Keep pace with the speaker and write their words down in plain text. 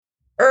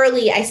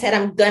early, I said,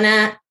 I'm going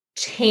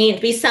to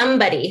be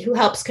somebody who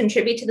helps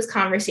contribute to this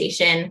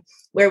conversation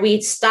where we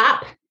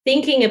stop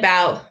thinking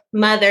about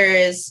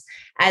mothers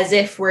as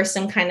if we're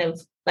some kind of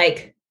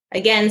like,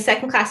 again,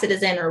 second-class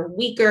citizen or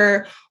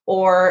weaker,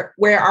 or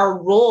where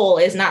our role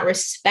is not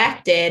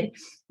respected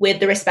with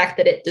the respect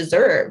that it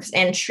deserves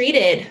and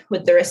treated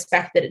with the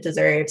respect that it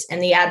deserves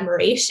and the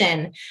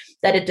admiration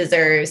that it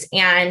deserves,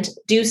 and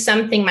do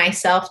something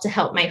myself to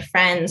help my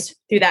friends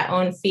through that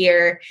own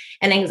fear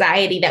and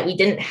anxiety, that we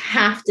didn't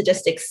have to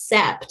just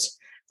accept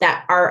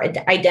that our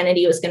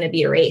identity was going to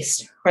be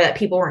erased or that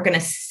people weren't going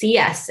to see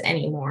us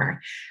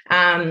anymore.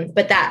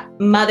 But that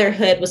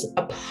motherhood was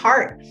a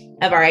part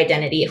of our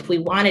identity if we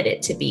wanted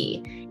it to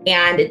be.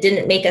 And it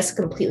didn't make us a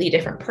completely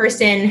different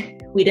person.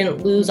 We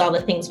didn't lose all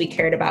the things we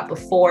cared about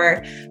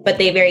before, but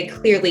they very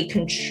clearly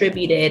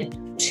contributed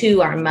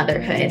to our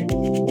motherhood.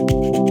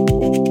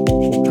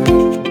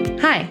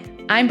 Hi,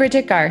 I'm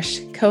Bridget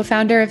Garsh,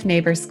 co-founder of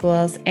Neighbor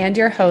Schools and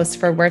your host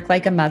for Work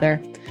Like a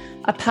Mother,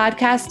 a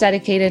podcast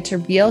dedicated to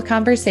real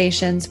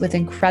conversations with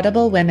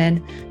incredible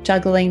women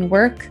juggling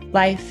work,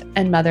 life,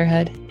 and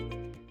motherhood.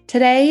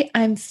 Today,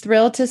 I'm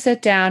thrilled to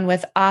sit down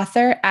with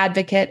author,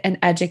 advocate, and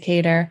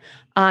educator,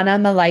 Anna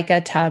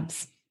Malaika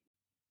Tubbs.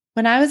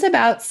 When I was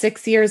about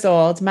 6 years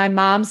old, my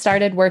mom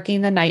started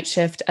working the night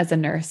shift as a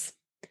nurse.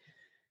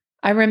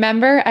 I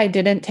remember I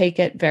didn't take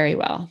it very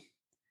well.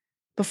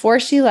 Before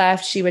she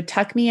left, she would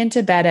tuck me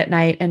into bed at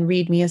night and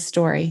read me a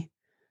story,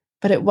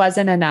 but it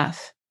wasn't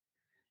enough.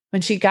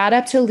 When she got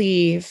up to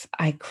leave,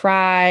 I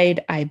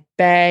cried, I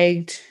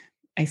begged,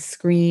 I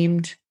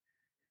screamed.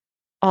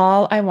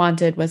 All I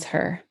wanted was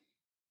her.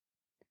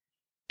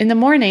 In the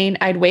morning,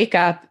 I'd wake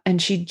up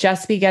and she'd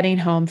just be getting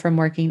home from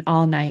working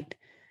all night.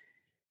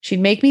 She'd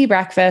make me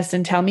breakfast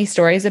and tell me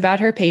stories about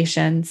her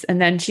patients,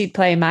 and then she'd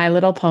play My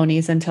Little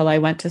Ponies until I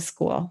went to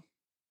school.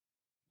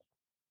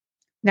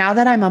 Now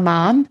that I'm a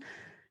mom,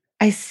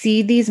 I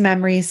see these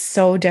memories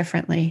so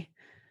differently.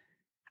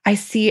 I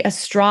see a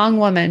strong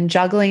woman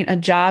juggling a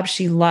job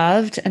she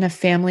loved and a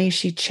family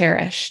she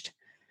cherished.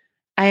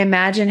 I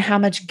imagine how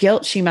much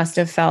guilt she must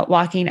have felt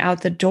walking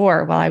out the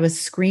door while I was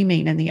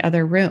screaming in the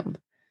other room.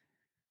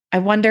 I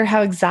wonder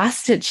how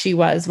exhausted she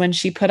was when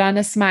she put on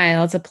a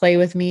smile to play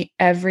with me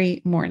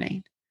every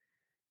morning.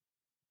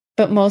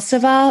 But most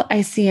of all,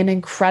 I see an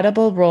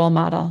incredible role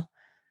model,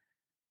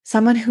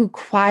 someone who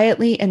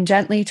quietly and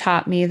gently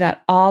taught me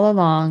that all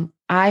along,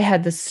 I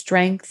had the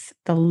strength,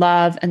 the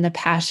love, and the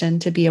passion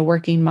to be a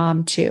working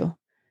mom too.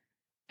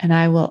 And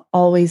I will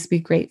always be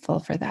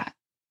grateful for that.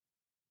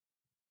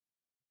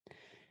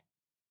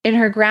 In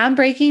her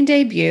groundbreaking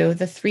debut,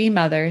 The Three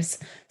Mothers,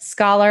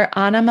 scholar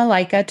Anna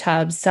Malaika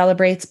Tubbs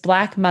celebrates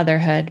Black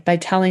motherhood by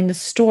telling the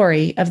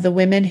story of the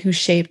women who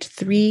shaped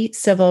three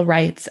civil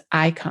rights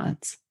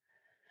icons.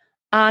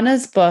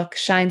 Anna's book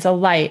shines a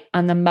light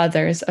on the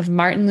mothers of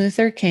Martin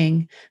Luther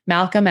King,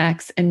 Malcolm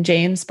X, and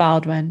James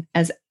Baldwin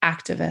as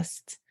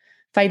activists,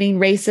 fighting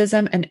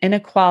racism and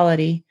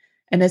inequality,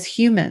 and as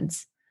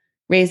humans,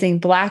 raising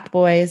Black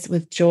boys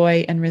with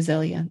joy and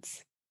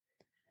resilience.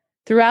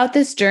 Throughout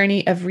this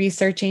journey of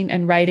researching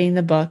and writing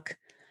the book,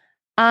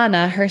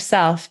 Anna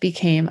herself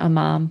became a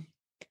mom,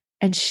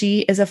 and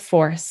she is a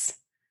force.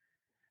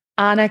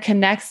 Anna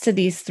connects to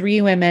these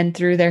three women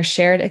through their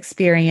shared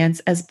experience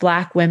as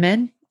Black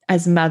women,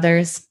 as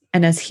mothers,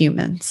 and as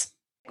humans.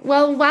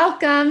 Well,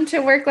 welcome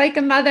to Work Like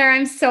a Mother.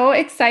 I'm so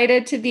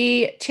excited to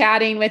be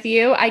chatting with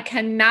you. I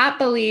cannot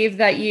believe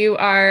that you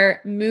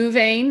are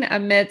moving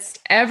amidst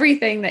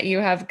everything that you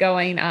have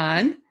going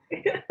on.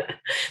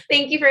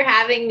 Thank you for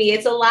having me.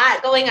 It's a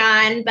lot going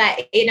on,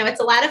 but it's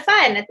a lot of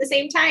fun. At the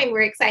same time,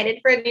 we're excited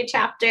for a new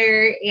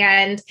chapter,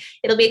 and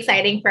it'll be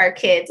exciting for our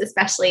kids,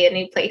 especially a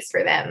new place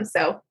for them.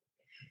 So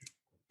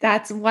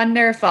that's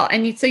wonderful.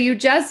 And so you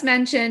just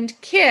mentioned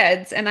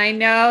kids, and I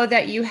know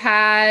that you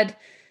had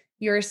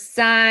your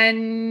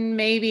son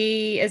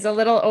maybe is a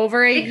little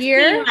over a 16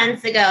 year.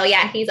 months ago.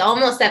 Yeah, he's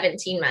almost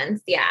 17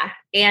 months. Yeah.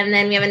 And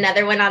then we have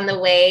another one on the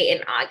way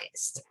in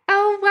August.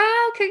 Oh,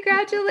 wow.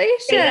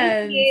 Congratulations.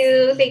 Thank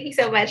you. Thank you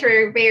so much.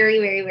 We're very,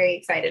 very, very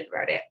excited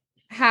about it.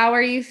 How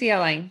are you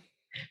feeling?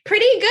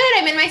 Pretty good.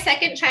 I'm in my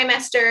second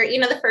trimester.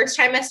 The first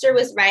trimester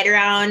was right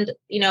around,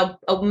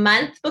 a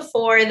month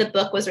before the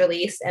book was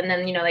released. And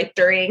then,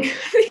 during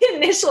the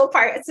initial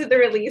parts of the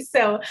release.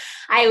 So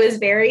I was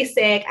very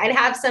sick. I'd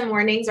have some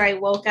mornings where I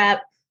woke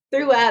up,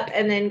 threw up,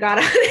 and then got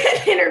on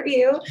an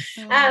interview.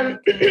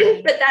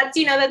 But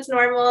that's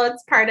normal.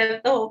 It's part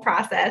of the whole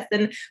process.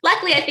 And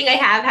luckily, I think I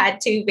have had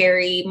two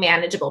very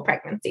manageable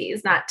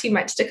pregnancies, not too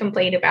much to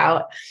complain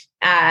about.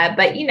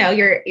 But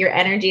your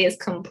energy is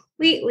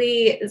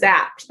completely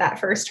zapped that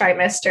first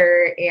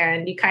trimester,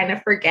 and you kind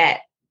of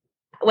forget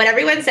what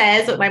everyone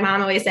says, what my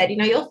mom always said,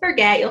 you'll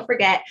forget. I was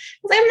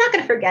like, I'm not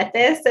going to forget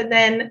this. And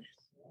then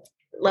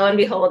lo and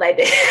behold, I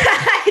did.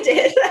 I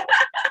did.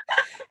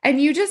 And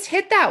you just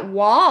hit that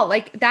wall.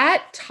 Like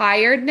that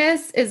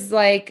tiredness is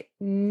like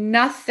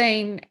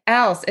nothing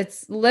else.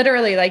 It's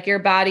literally like your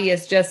body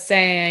is just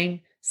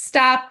saying,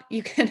 stop.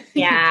 You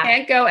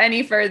can't go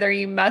any further.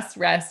 You must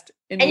rest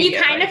And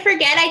you kind of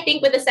forget, I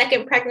think, with a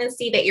second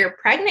pregnancy that you're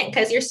pregnant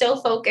because you're so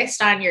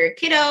focused on your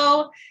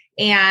kiddo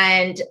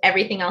and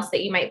everything else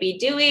that you might be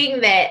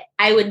doing, that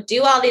I would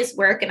do all this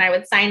work and I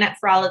would sign up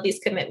for all of these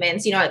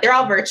commitments. They're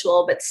all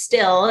virtual, but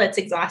still it's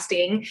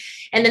exhausting.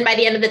 And then by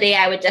the end of the day,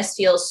 I would just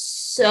feel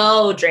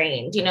so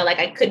drained, like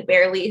I could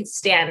barely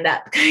stand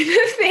up kind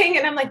of thing.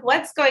 And I'm like,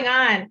 what's going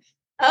on?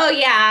 Oh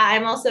yeah,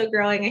 I'm also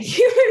growing a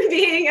human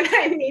being and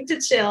I need to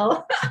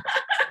chill.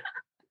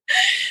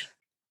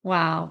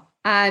 Wow.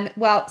 And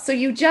so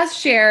you just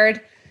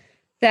shared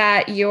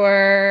that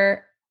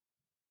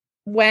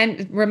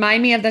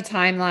remind me of the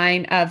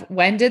timeline of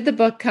when did the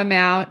book come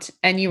out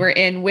and you were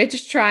in which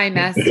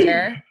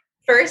trimester?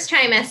 First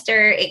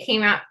trimester. It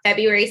came out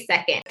February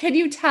 2nd. Can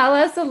you tell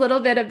us a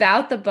little bit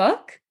about the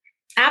book?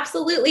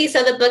 Absolutely.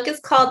 So the book is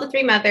called The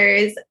Three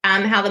Mothers,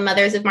 How the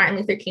Mothers of Martin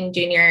Luther King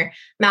Jr.,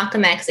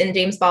 Malcolm X, and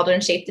James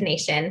Baldwin Shaped a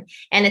Nation.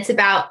 And it's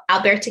about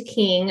Alberta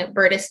King,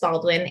 Bertus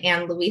Baldwin,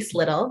 and Louise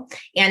Little,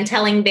 and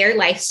telling their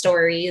life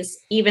stories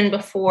even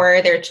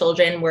before their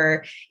children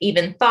were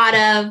even thought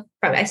of.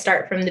 I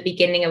start from the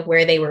beginning of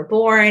where they were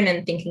born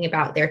and thinking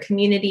about their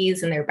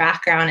communities and their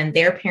background and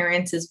their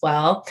parents as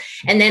well.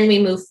 And then we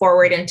move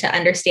forward into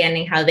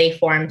understanding how they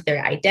formed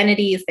their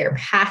identities, their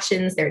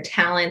passions, their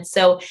talents.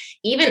 So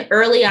even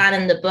early on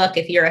in the book,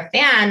 if you're a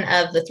fan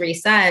of The Three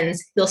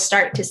Sons, you'll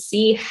start to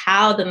see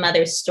how the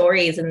mother's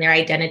stories and their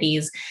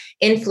identities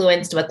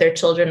influenced what their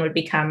children would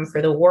become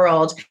for the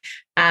world.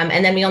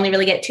 And then we only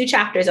really get 2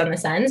 chapters on the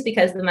sons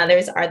because the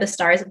mothers are the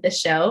stars of the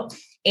show.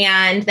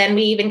 And then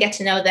we even get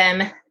to know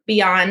them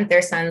beyond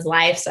their sons'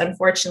 lives.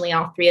 Unfortunately,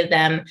 all 3 of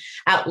them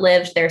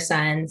outlived their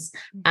sons.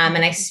 And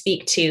I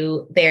speak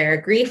to their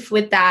grief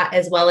with that,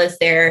 as well as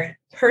their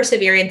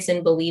perseverance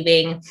in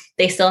believing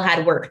they still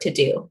had work to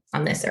do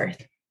on this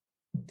earth.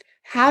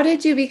 How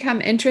did you become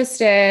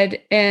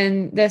interested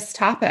in this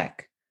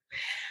topic?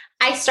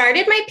 I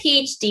started my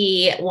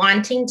PhD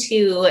wanting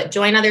to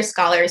join other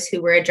scholars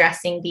who were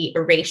addressing the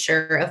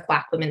erasure of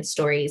Black women's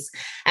stories.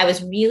 I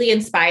was really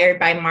inspired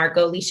by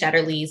Margot Lee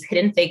Shetterly's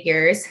Hidden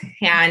Figures.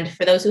 And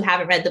for those who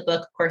haven't read the book,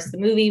 of course, the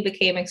movie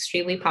became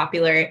extremely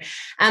popular.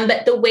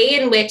 But the way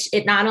in which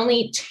it not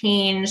only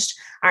changed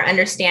our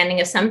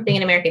understanding of something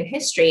in American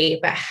history,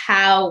 but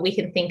how we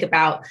can think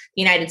about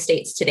the United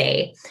States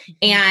today.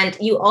 And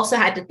you also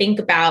had to think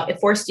about, it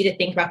forced you to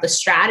think about the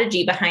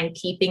strategy behind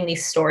keeping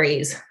these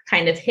stories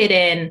kind of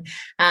hidden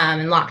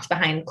and locked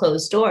behind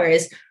closed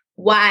doors.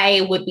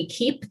 Why would we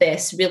keep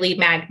this really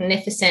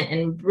magnificent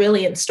and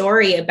brilliant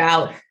story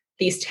about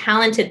these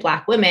talented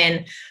Black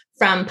women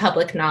from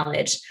public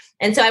knowledge?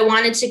 And so I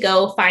wanted to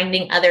go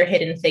finding other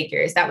hidden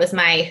figures. That was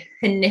my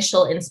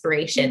initial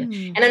inspiration.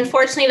 And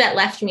unfortunately, that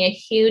left me a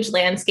huge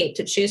landscape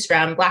to choose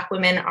from. Black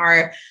women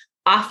are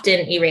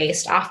often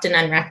erased, often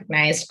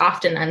unrecognized,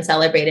 often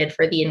uncelebrated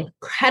for the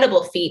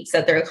incredible feats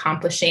that they're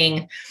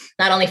accomplishing,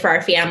 not only for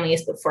our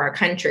families, but for our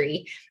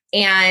country.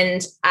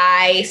 And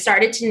I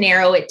started to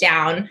narrow it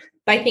down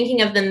by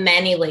thinking of the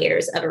many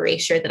layers of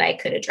erasure that I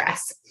could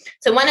address.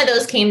 So one of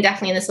those came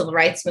definitely in the civil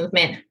rights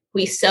movement.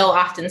 We so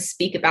often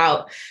speak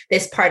about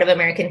this part of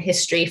American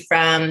history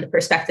from the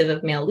perspective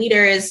of male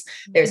leaders.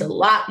 There's a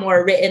lot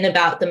more written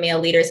about the male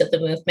leaders of the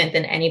movement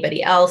than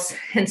anybody else.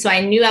 And so I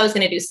knew I was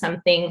going to do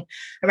something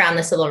around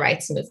the civil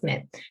rights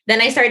movement.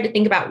 Then I started to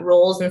think about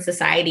roles in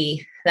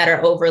society that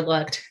are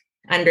overlooked,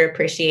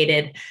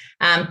 underappreciated,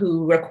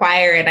 who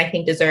require and I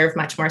think deserve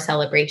much more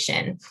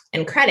celebration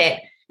and credit.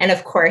 And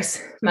of course,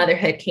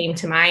 motherhood came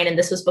to mind. And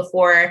this was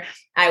before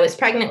I was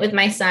pregnant with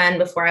my son,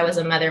 before I was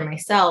a mother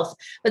myself,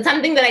 but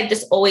something that I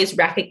just always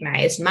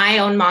recognized. My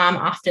own mom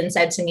often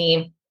said to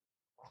me,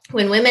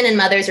 when women and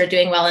mothers are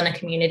doing well in a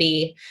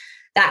community,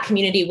 that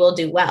community will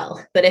do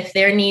well. But if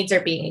their needs are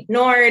being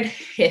ignored,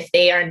 if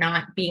they are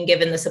not being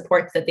given the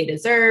support that they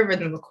deserve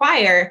or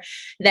require,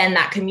 then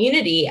that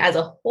community as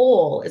a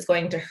whole is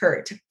going to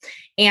hurt.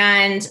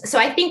 And so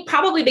I think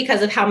probably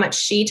because of how much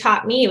she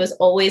taught me, it was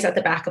always at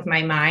the back of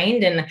my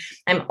mind. And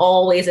I'm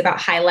always about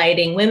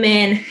highlighting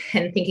women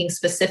and thinking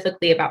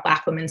specifically about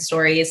Black women's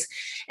stories.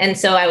 And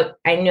so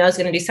I knew I was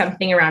going to do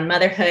something around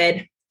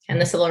motherhood and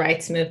the civil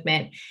rights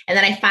movement. And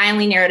then I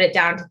finally narrowed it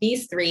down to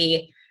these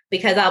 3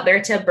 because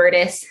Alberta,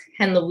 Bertus,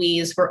 and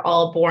Louise were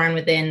all born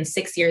within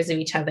 6 years of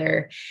each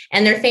other.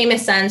 And their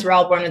famous sons were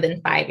all born within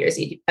 5 years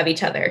of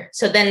each other.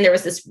 So then there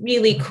was this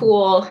really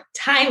cool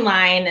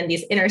timeline and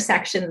these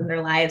intersections in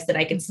their lives that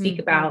I could speak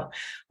about,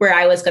 where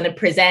I was going to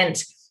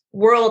present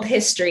world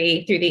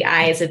history through the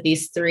eyes of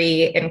these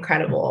 3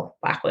 incredible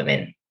Black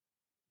women.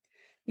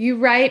 You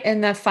write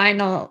in the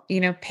final,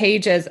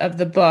 pages of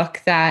the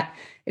book that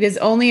it is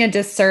only a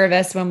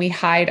disservice when we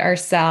hide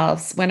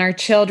ourselves, when our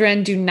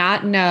children do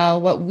not know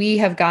what we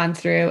have gone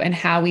through and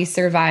how we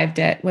survived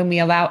it, when we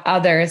allow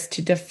others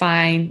to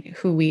define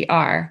who we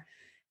are.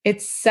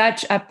 It's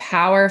such a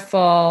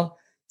powerful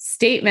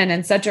statement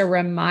and such a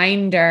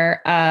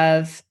reminder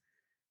of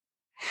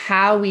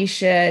how we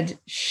should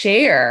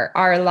share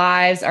our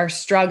lives, our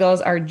struggles,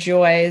 our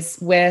joys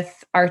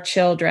with our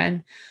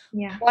children.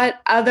 Yeah. What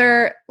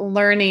other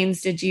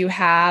learnings did you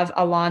have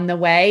along the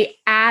way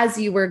as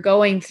you were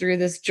going through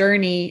this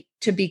journey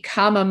to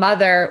become a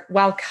mother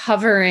while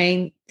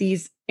covering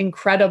these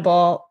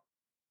incredible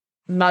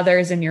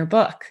mothers in your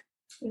book?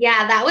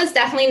 Yeah, that was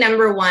definitely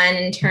number one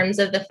in terms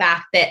of the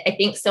fact that I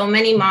think so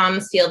many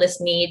moms feel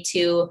this need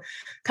to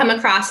come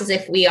across as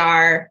if we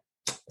are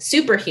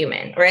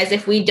superhuman or as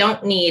if we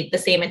don't need the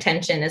same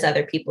attention as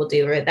other people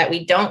do, or that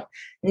we don't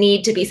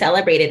need to be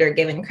celebrated or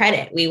given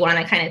credit. We want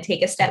to kind of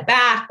take a step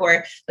back,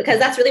 or because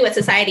that's really what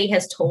society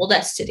has told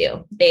us to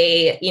do.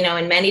 They,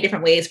 in many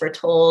different ways, we're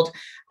told,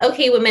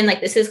 okay, women,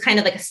 like this is kind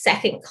of like a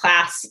second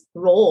class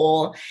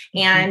role.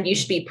 And you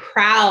should be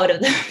proud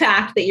of the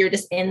fact that you're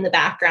just in the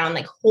background,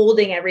 like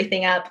holding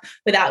everything up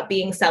without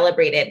being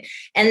celebrated.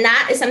 And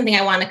that is something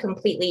I want to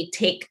completely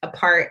take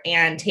apart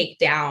and take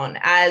down.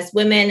 As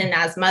women and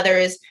as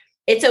mothers,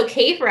 it's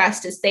okay for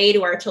us to say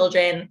to our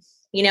children,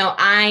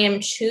 I am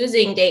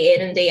choosing day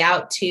in and day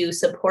out to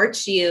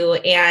support you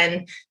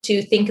and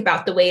to think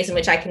about the ways in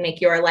which I can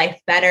make your life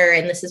better.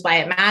 And this is why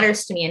it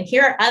matters to me. And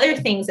here are other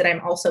things that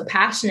I'm also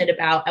passionate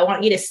about. I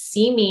want you to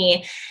see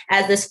me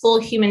as this full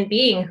human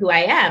being who I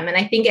am. And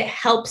I think it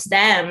helps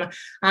them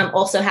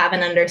also have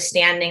an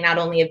understanding not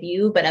only of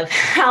you, but of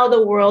how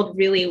the world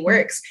really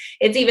works.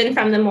 It's even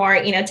from the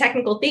more,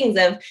 technical things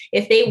of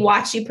if they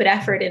watch you put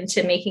effort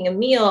into making a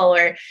meal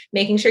or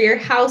making sure your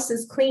house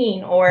is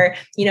clean, or,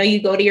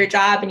 you go to your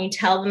job and you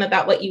tell them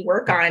about what you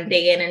work on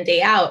day in and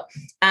day out.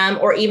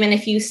 Or even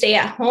if you stay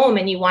at home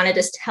and you want to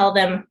just tell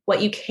them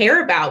what you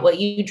care about, what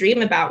you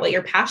dream about, what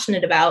you're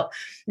passionate about,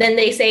 then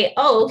they say,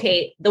 oh,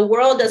 okay, the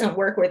world doesn't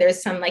work where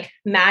there's some like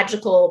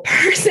magical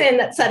person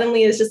that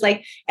suddenly is just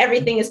like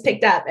everything is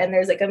picked up and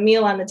there's like a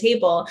meal on the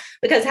table,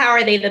 because how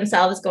are they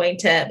themselves going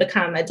to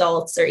become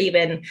adults or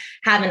even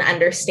have an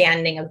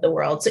understanding of the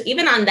world? So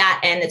even on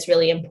that end, it's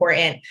really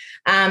important.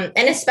 And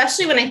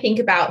especially when I think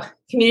about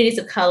communities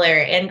of color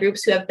and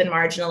groups who have been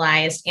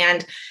marginalized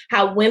and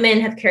how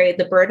women have carried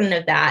the burden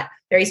of that,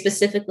 very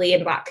specifically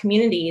in Black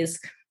communities,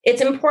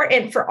 it's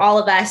important for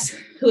all of us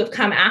who have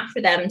come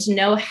after them to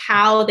know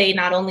how they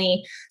not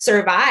only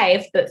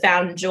survived, but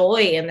found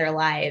joy in their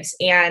lives.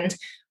 And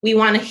we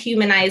want to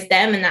humanize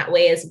them in that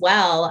way as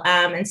well.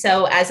 And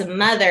so as a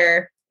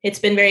mother, it's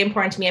been very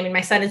important to me. I mean,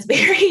 my son is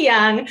very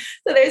young,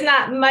 so there's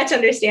not much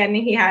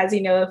understanding he has,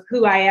 of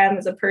who I am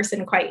as a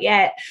person quite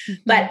yet.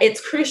 Mm-hmm. But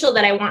it's crucial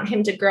that I want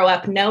him to grow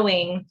up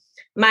knowing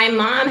my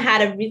mom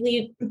had a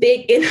really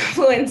big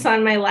influence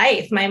on my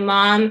life. My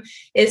mom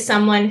is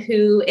someone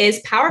who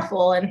is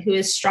powerful and who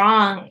is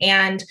strong.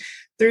 And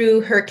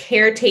through her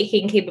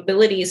caretaking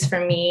capabilities for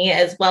me,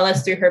 as well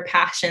as through her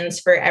passions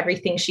for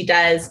everything she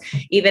does,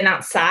 even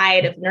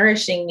outside of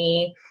nourishing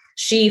me,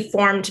 she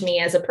formed me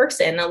as a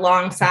person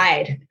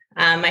alongside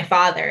my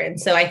father. And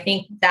so I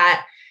think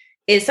that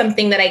is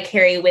something that I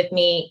carry with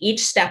me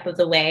each step of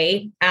the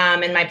way.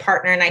 And my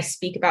partner and I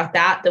speak about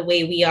that, the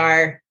way we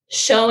are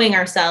showing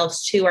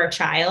ourselves to our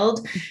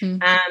child.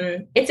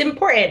 Mm-hmm. It's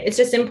important. It's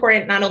just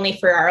important not only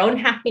for our own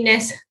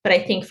happiness, but I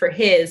think for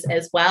his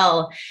as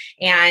well.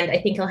 And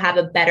I think he'll have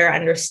a better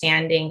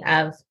understanding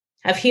of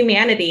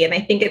humanity. And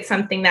I think it's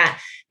something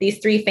that these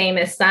three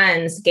famous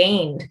sons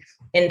gained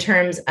in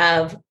terms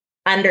of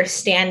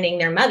understanding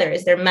their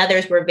mothers. Their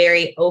mothers were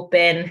very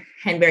open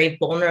and very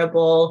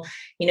vulnerable.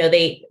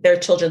 Their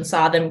children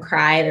saw them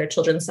cry, their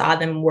children saw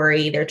them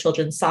worry, their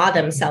children saw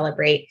them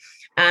celebrate.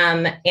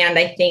 And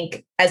I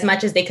think as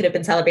much as they could have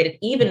been celebrated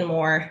even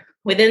more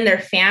within their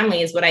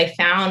families, what I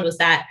found was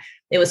that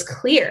it was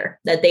clear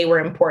that they were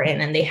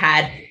important and they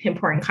had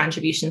important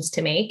contributions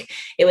to make.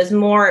 It was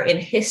more in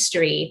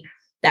history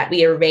that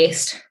we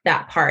erased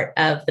that part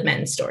of the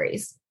men's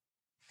stories.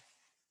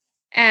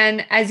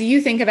 And as you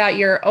think about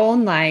your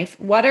own life,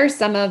 what are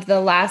some of the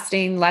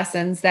lasting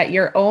lessons that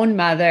your own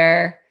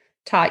mother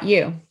taught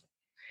you?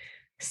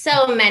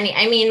 So many.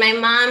 I mean, my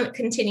mom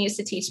continues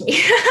to teach me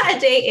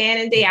day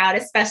in and day out,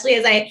 especially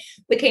as I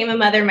became a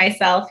mother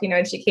myself,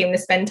 and she came to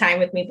spend time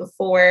with me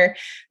before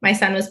my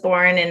son was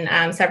born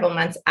and several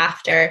months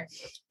after.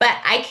 But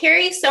I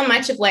carry so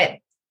much of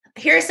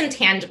here are some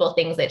tangible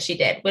things that she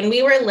did. When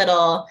we were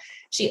little,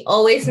 she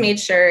always made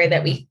sure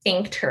that we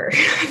thanked her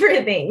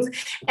for things.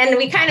 And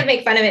we kind of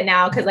make fun of it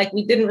now because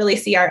we didn't really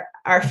see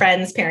our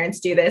friends' parents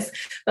do this.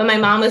 But my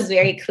mom was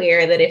very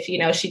clear that if,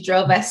 she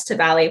drove us to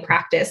ballet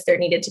practice, there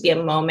needed to be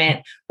a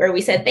moment where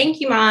we said,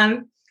 "Thank you,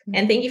 Mom.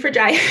 And thank you for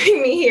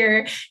driving me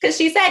here." Because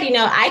she said,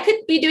 I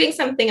could be doing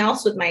something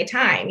else with my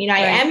time. I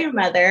am your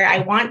mother. I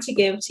want to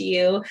give to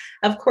you.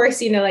 Of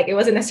course, it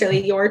wasn't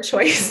necessarily your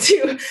choice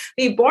to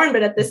be born,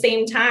 but at the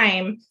same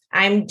time,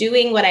 I'm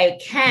doing what I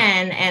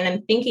can. And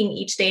I'm thinking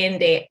each day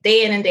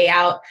in and day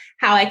out,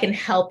 how I can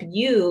help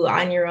you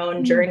on your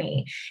own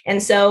journey.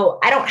 And so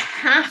I don't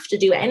have to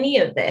do any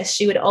of this.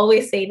 She would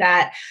always say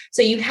that.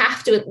 So you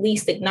have to at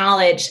least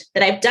acknowledge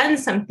that I've done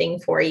something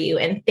for you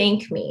and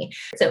thank me.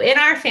 So in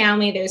our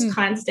family, there's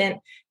constant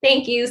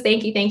thank you,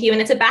 thank you, thank you.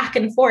 And it's a back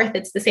and forth.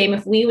 It's the same.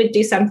 If we would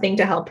do something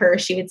to help her,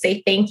 she would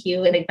say thank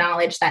you and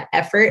acknowledge that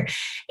effort.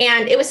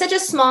 And it was such a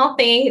small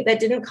thing that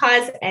didn't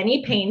cause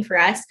any pain for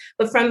us.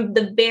 But from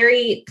the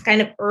very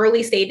kind of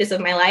early stages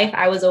of my life,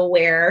 I was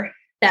aware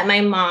that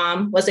my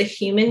mom was a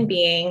human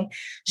being.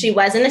 She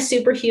wasn't a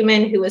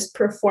superhuman who was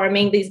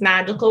performing these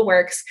magical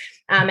works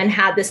and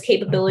had this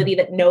capability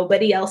that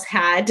nobody else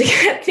had to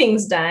get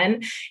things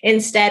done.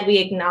 Instead, we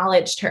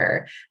acknowledged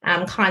her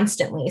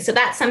constantly. So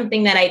that's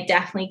something that I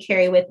definitely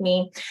carry with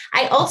me.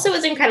 I also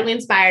was incredibly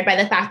inspired by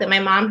the fact that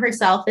my mom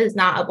herself is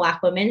not a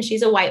Black woman.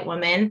 She's a white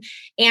woman.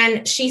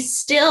 And she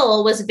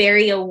still was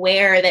very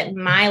aware that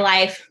my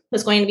life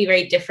was going to be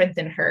very different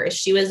than hers.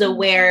 She was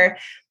aware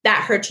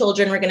that her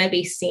children were going to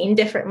be seen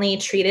differently,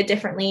 treated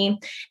differently.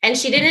 And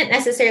she didn't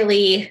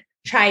necessarily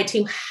try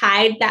to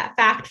hide that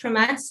fact from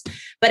us,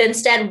 but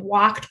instead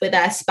walked with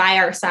us by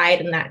our side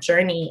in that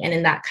journey and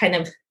in that kind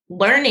of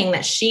learning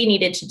that she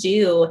needed to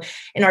do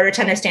in order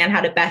to understand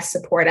how to best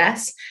support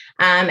us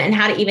and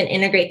how to even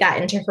integrate that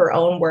into her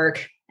own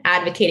work,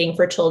 advocating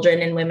for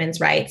children and women's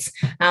rights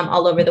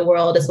all over the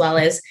world, as well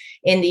as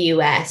in the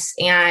US.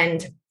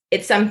 And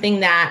it's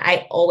something that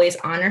I always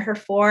honor her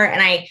for. And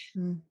I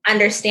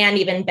understand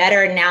even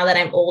better now that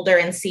I'm older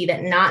and see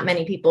that not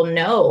many people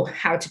know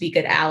how to be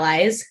good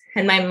allies.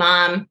 And my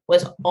mom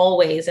was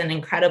always an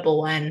incredible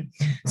one.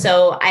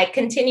 So I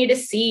continue to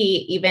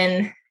see,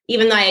 even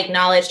though I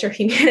acknowledged her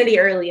humanity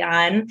early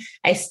on,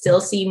 I still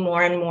see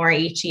more and more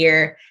each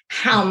year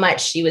how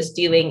much she was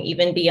doing,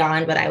 even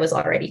beyond what I was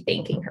already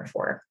thanking her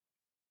for.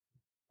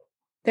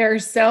 There are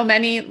so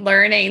many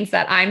learnings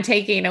that I'm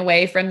taking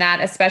away from that,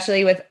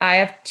 especially I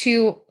have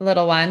two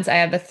little ones. I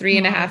have a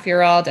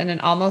 3.5-year-old and an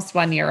almost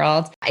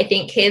 1-year-old. I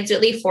think kids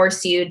really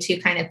force you to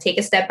kind of take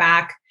a step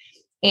back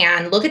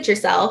and look at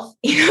yourself,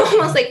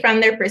 almost like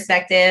from their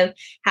perspective.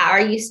 How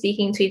are you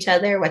speaking to each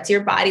other? What's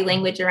your body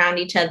language around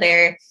each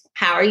other?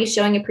 How are you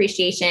showing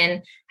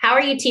appreciation? How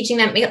are you teaching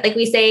them? Like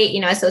we say,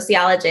 as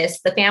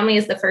sociologists, the family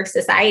is the first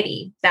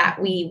society that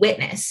we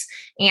witness,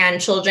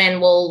 and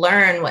children will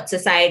learn what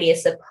society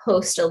is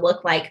supposed to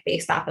look like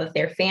based off of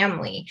their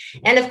family.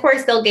 And of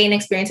course, they'll gain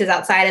experiences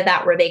outside of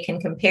that where they can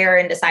compare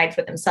and decide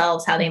for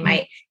themselves how they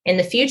might in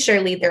the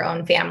future lead their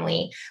own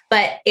family.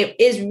 But it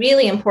is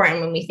really important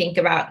when we think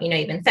about,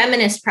 even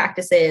feminist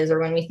practices, or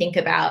when we think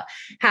about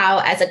how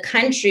as a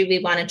country we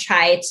want to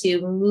try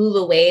to move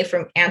away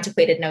from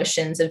antiquated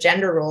notions of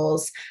gender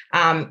roles.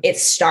 It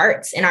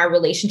starts in our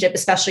relationship,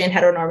 especially in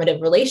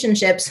heteronormative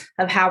relationships,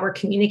 of how we're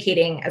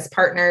communicating as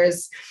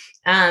partners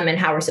and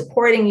how we're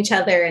supporting each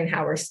other and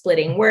how we're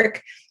splitting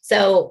work.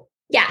 So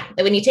yeah,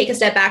 when you take a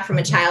step back from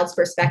a child's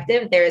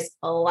perspective, there's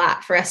a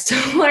lot for us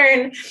to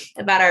learn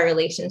about our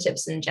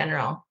relationships in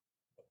general.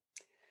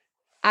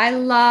 I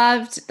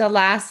loved the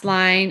last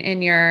line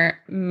in your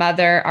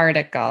mother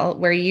article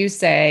where you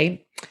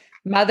say,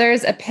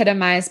 mothers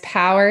epitomize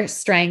power,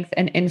 strength,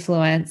 and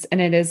influence,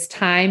 and it is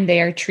time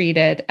they are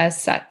treated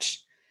as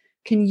such.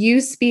 Can you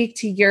speak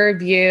to your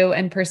view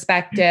and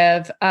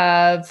perspective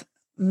of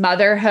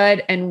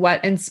motherhood and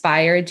what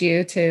inspired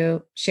you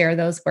to share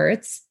those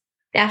words?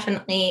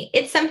 Definitely.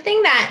 It's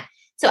something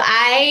so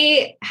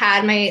I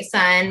had my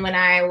son when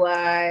I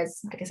was,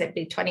 like I said,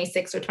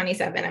 26 or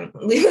 27. I'm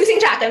losing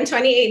track. I'm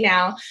 28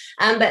 now.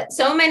 But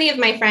so many of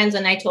my friends,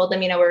 when I told them,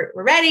 we're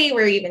ready,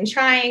 we're even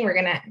trying, we're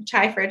going to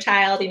try for a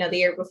child, the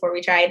year before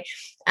we tried,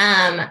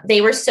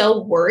 they were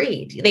so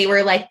worried. They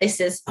were like,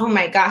 oh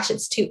my gosh,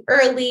 it's too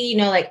early.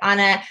 Like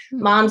Anna,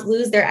 moms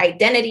lose their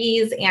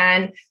identities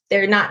and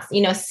they're not,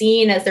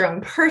 seen as their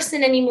own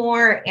person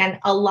anymore. And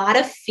a lot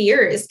of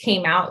fears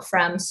came out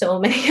from so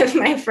many of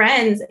my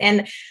friends.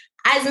 And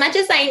as much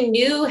as I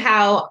knew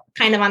how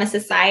kind of on a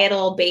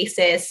societal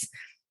basis,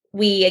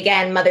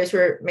 mothers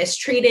were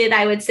mistreated,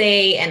 I would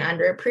say, and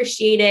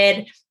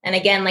underappreciated. And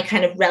again, like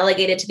kind of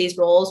relegated to these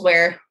roles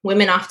where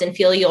women often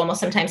feel you almost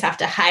sometimes have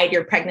to hide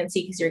your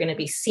pregnancy because you're going to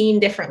be seen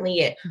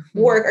differently at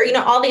work, or,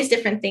 all these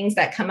different things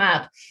that come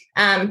up.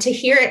 To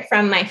hear it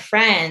from my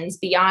friends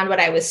beyond what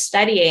I was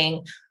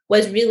studying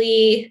was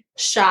really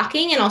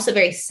shocking and also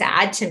very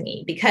sad to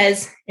me,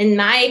 because in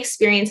my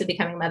experience of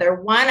becoming a mother,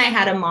 one, I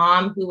had a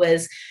mom who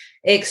was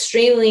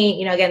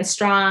extremely, again,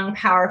 strong,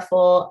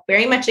 powerful,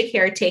 very much a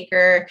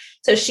caretaker.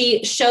 So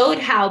she showed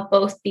how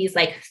both these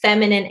like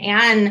feminine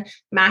and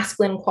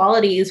masculine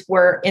qualities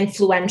were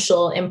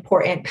influential,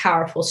 important,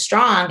 powerful,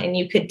 strong, and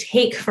you could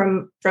take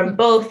from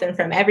both and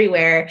from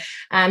everywhere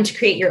to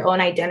create your own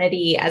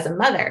identity as a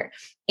mother.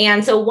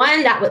 And so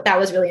one, that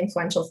was really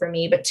influential for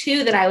me, but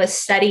two, that I was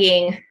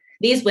studying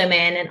these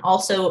women and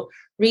also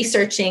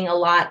researching a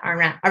lot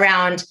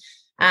around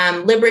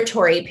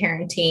liberatory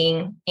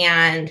parenting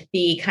and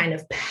the kind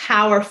of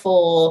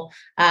powerful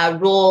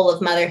role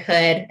of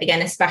motherhood,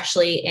 again,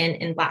 especially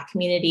in Black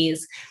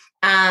communities.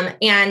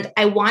 And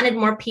I wanted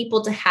more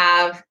people to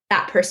have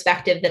that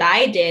perspective that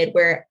I did,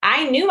 where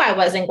I knew I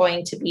wasn't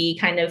going to be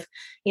kind of,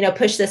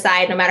 pushed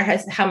aside no matter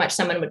how much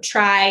someone would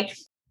try.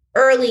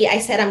 Early, I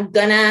said, I'm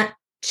gonna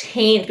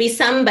be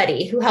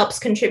somebody who helps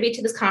contribute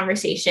to this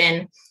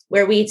conversation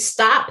where we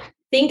stop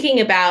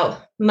thinking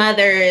about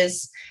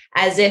mothers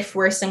as if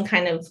we're some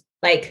kind of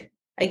like,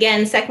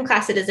 again, second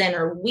class citizen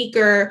or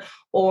weaker,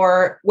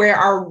 or where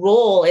our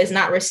role is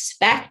not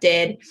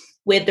respected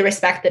with the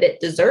respect that it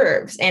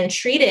deserves and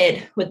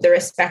treated with the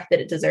respect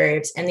that it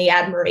deserves and the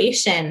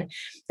admiration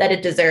that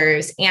it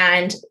deserves,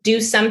 and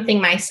do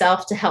something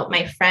myself to help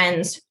my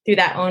friends through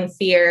that own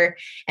fear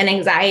and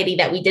anxiety,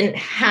 that we didn't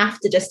have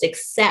to just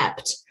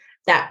accept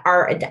that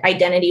our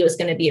identity was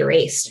going to be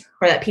erased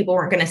or that people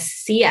weren't going to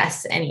see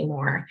us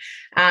anymore.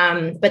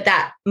 But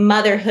that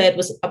motherhood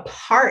was a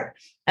part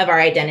of our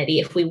identity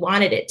if we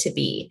wanted it to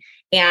be.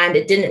 And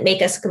it didn't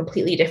make us a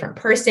completely different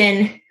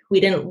person. We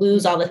didn't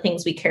lose all the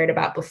things we cared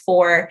about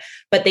before,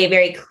 but they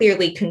very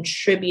clearly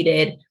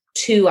contributed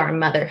to our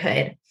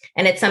motherhood.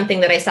 And it's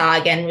something that I saw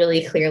again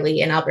really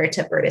clearly in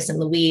Alberta, Bertus, and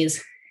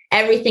Louise.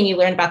 Everything you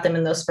learn about them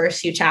in those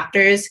first few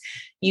chapters,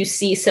 you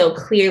see so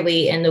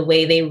clearly in the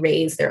way they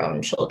raise their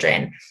own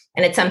children.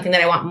 And it's something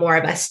that I want more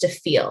of us to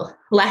feel.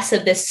 Less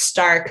of this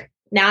stark,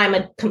 now I'm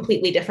a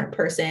completely different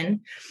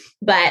person,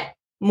 but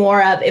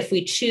more of, if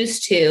we choose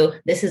to,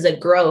 this is a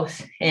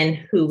growth in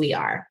who we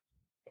are.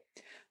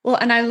 Well,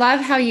 and I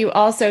love how you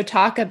also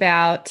talk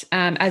about,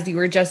 as you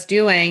were just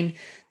doing,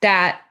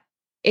 that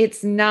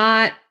it's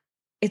not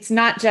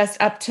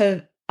just up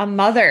to a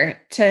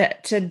mother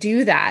to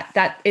do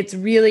that it's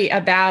really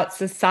about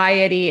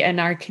society and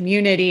our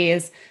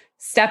communities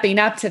stepping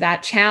up to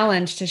that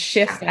challenge to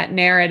shift that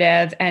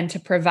narrative and to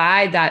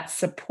provide that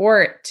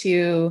support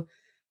to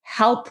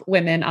help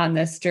women on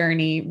this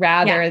journey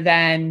rather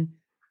than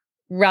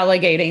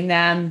relegating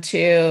them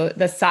to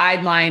the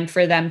sideline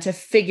for them to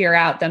figure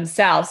out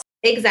themselves.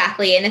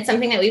 Exactly. And it's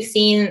something that we've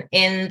seen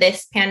in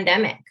this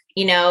pandemic.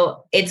 You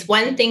know, it's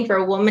one thing for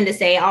a woman to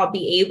say, I'll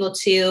be able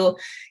to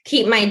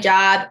keep my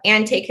job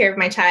and take care of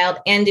my child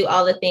and do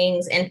all the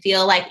things and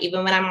feel like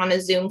even when I'm on a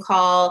Zoom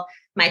call,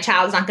 my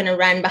child's not going to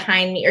run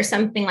behind me or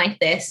something like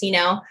this, you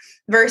know,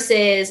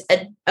 versus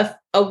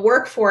a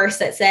workforce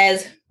that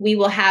says we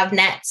will have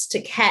nets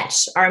to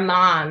catch our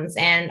moms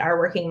and our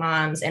working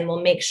moms, and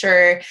we'll make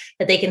sure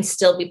that they can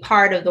still be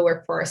part of the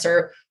workforce,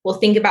 or we'll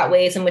think about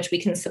ways in which we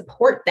can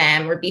support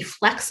them or be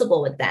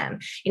flexible with them.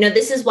 You know,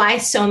 this is why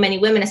so many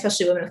women,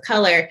 especially women of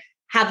color,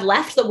 have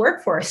left the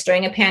workforce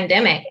during a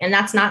pandemic. And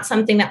that's not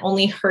something that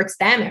only hurts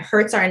them. It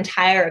hurts our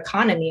entire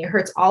economy. It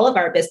hurts all of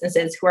our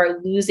businesses who are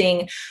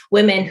losing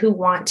women who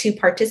want to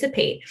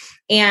participate.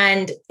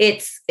 And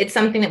it's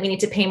something that we need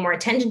to pay more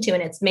attention to.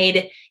 And it's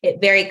made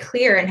it very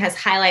clear and has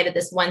highlighted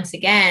this once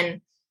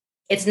again.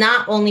 It's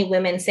not only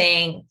women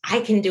saying,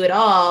 I can do it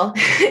all.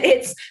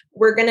 It's,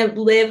 we're going to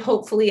live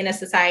hopefully in a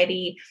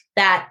society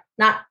that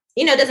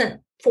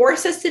doesn't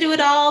force us to do it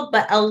all,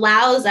 but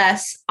allows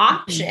us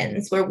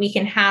options where we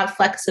can have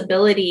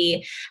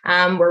flexibility,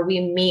 where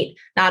we meet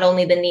not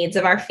only the needs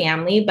of our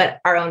family, but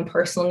our own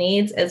personal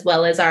needs, as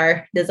well as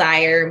our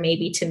desire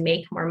maybe to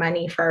make more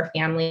money for our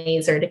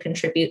families or to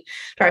contribute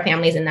to our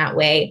families in that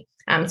way.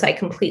 So I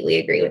completely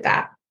agree with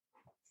that.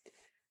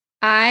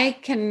 I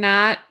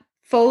cannot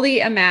fully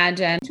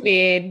imagine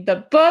being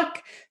the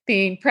book,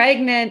 being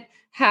pregnant,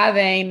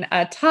 having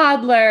a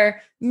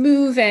toddler,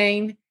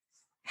 moving.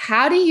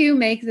 How do you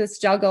make this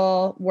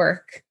juggle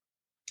work?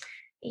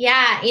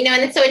 Yeah,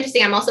 and it's so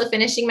interesting. I'm also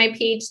finishing my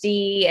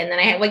PhD, and then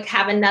I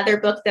have another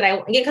book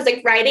that because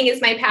writing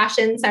is my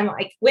passion. So I'm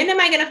like, when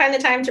am I going to find the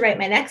time to write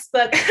my next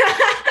book?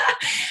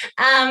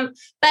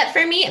 But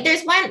for me,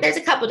 there's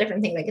a couple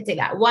different things I could say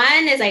that.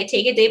 One is I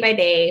take it day by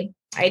day.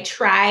 I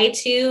try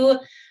to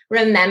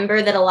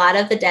remember that a lot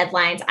of the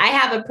deadlines, I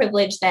have a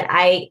privilege that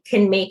I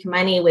can make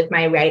money with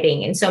my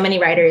writing, and so many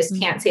writers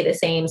can't say the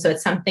same. So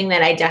it's something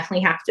that I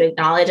definitely have to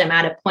acknowledge. I'm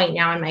at a point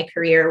now in my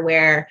career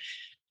where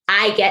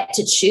I get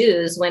to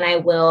choose when I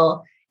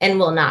will and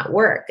will not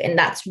work. And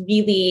that's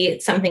really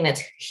something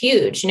that's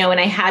huge. When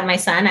I had my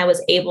son, I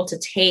was able to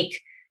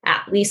take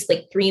at least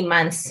 3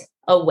 months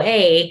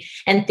away,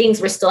 and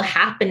things were still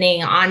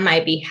happening on my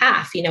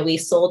behalf. We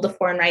sold the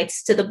foreign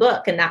rights to the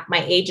book, and that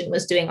my agent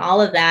was doing all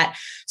of that.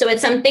 So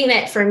it's something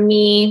that for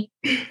me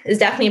is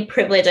definitely a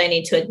privilege I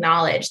need to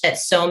acknowledge that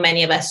so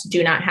many of us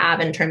do not have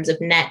in terms of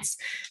nets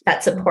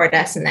that support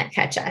us and that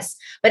catch us.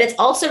 But it's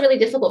also really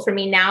difficult for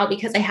me now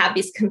because I have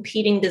these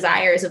competing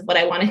desires of what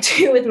I want to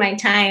do with my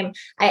time.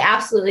 I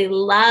absolutely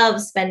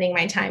love spending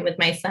my time with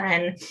my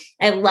son.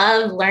 I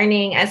love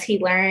learning as he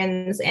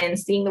learns and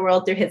seeing the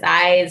world through his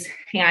eyes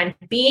and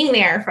being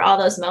there for all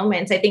those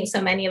moments. I think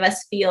so many of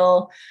us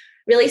feel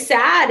really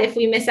sad if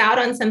we miss out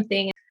on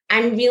something.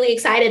 I'm really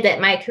excited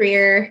that my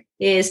career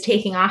is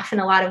taking off in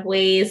a lot of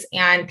ways,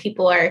 and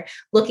people are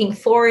looking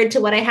forward to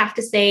what I have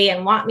to say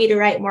and want me to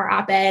write more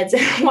op-eds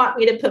and want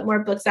me to put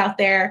more books out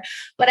there.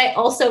 But I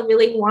also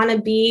really want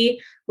to be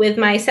with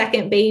my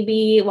second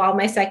baby while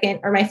my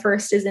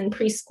first is in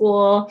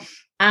preschool.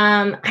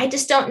 I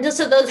just don't.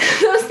 So those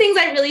things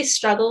I really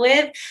struggle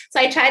with.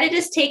 So I try to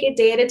just take it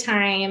day at a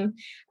time,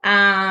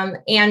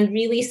 and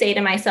really say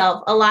to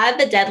myself, a lot of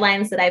the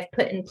deadlines that I've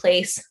put in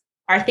place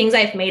are things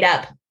I've made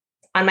up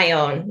on my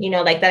own,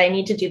 that I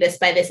need to do this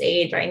by this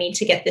age, or I need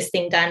to get this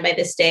thing done by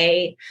this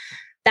day.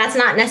 That's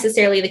not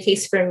necessarily the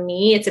case for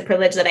me. It's a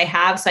privilege that I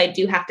have. So I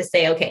do have to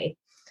say, okay,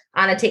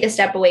 Anna, take a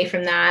step away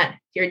from that.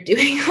 You're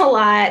doing a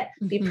lot.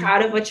 Be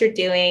proud of what you're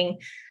doing.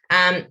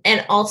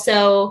 And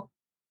also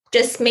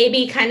just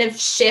maybe kind of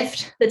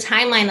shift the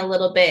timeline a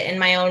little bit in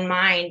my own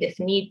mind if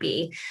need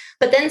be.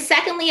 But then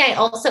secondly, I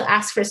also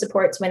ask for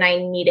supports when I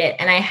need it.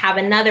 And I have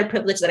another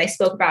privilege that I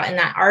spoke about in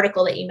that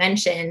article that you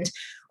mentioned,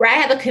 where I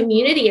have a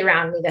community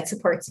around me that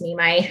supports me.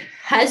 My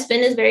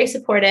husband is very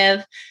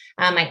supportive.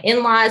 My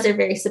in-laws are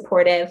very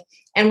supportive,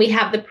 and we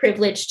have the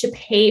privilege to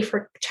pay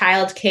for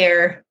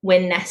childcare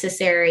when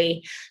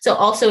necessary. So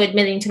also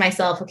admitting to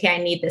myself, okay, I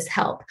need this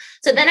help.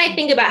 So then I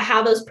think about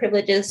how those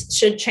privileges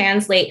should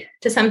translate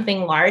to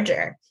something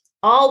larger.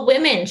 All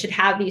women should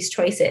have these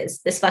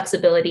choices, this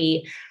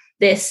flexibility,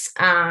 this,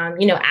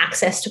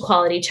 access to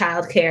quality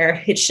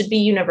childcare. It should be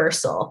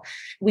universal.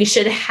 We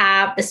should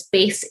have this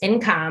base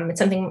income. It's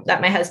something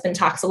that my husband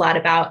talks a lot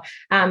about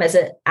as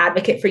an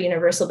advocate for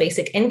universal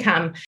basic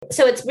income.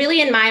 So it's really,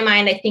 in my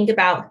mind, I think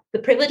about the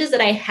privileges that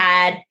I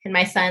had in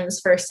my son's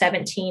first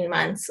 17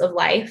 months of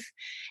life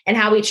and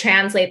how we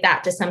translate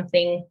that to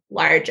something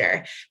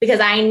larger.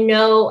 Because I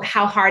know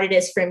how hard it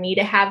is for me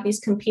to have these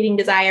competing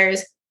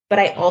desires, but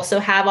I also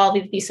have all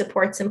of these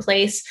supports in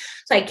place.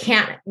 So I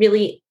can't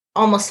really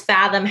almost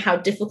fathom how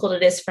difficult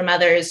it is from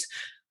others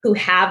who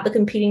have the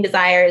competing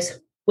desires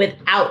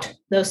without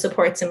those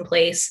supports in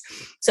place.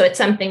 So it's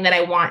something that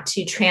I want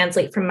to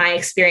translate from my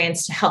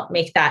experience to help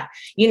make that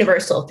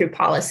universal through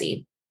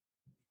policy.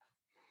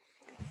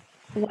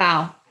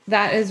 Wow.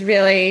 That is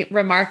really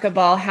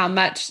remarkable how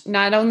much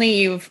not only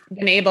you've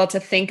been able to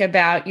think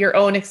about your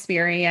own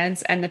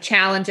experience and the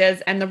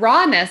challenges and the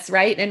rawness,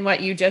 right? In what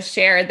you just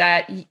shared,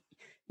 that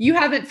you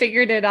haven't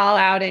figured it all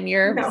out and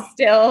you're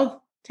still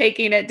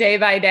taking it day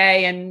by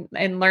day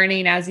and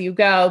learning as you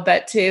go,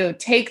 but to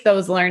take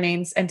those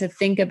learnings and to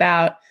think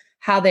about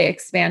how they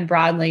expand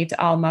broadly to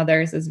all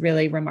mothers is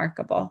really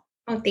remarkable.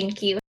 Oh,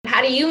 thank you.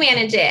 How do you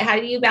manage it? How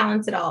do you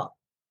balance it all?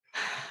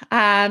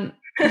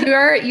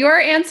 Your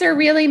answer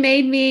really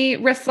made me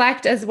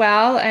reflect as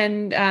well.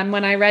 And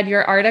when I read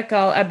your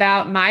article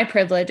about my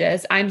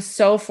privileges, I'm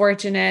so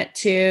fortunate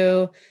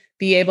to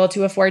be able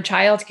to afford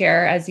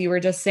childcare, as you were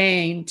just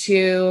saying.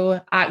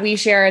 We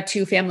share a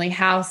 2-family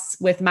house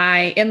with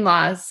my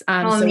in-laws.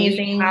 So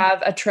we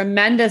have a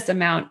tremendous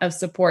amount of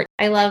support.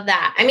 I love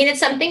that. I mean, it's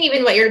something,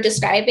 even what you're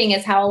describing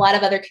is how a lot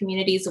of other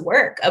communities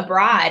work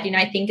abroad.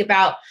 I think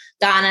about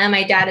Ghana.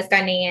 My dad is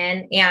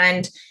Ghanaian,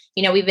 and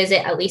we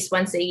visit at least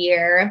once a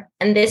year.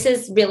 And this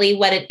is really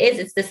what it is.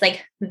 It's this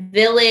like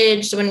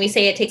village. When we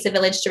say it takes a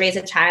village to raise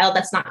a child,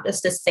 that's not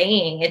just a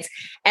saying. It's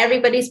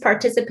everybody's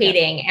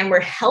participating and we're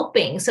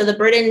helping. So the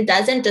burden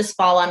doesn't just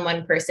fall on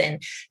one person.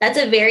 That's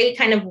a very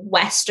kind of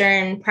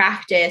Western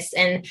practice.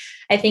 And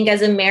I think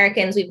as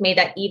Americans, we've made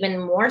that even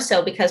more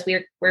so because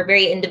we're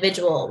very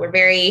individual. We're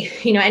very,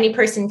 any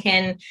person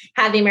can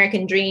have the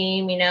American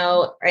dream,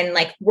 and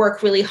like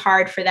work really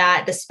hard for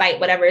that despite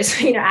whatever's,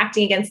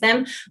 acting against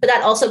them. But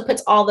that also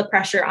puts all the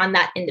pressure on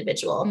that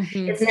individual.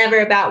 Mm-hmm. It's never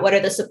about what are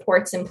the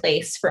supports in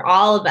place for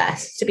all of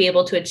us to be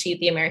able to achieve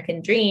the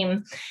American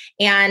dream,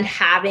 and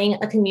having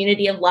a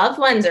community of loved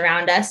ones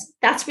around us.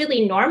 That's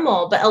really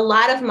normal. But a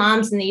lot of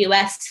moms in the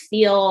US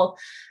feel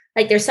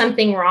like there's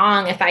something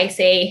wrong if I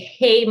say,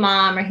 hey,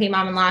 mom, or hey,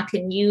 mom-in-law,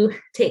 can you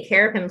take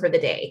care of him for the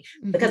day?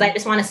 Because I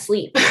just want to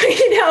sleep, or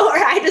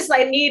I just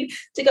need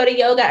to go to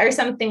yoga or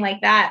something like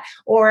that.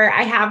 Or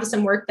I have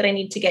some work that I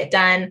need to get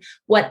done.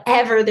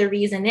 Whatever the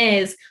reason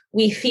is,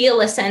 we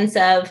feel a sense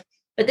of,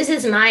 but this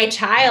is my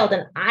child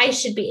and I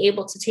should be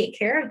able to take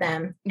care of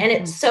them. And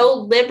it's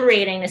so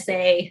liberating to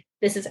say,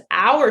 this is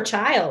our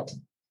child,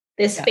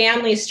 this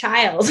family's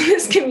child,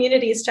 this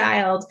community's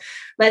child.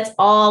 Let's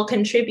all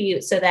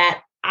contribute so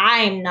that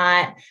I'm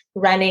not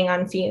running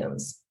on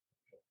fumes.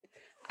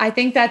 I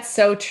think that's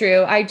so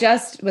true. I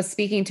just was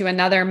speaking to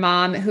another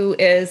mom who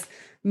is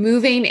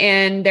moving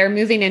in. They're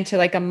moving into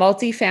like a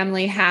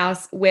multi-family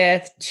house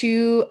with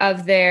 2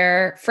 of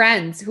their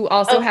friends who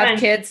also have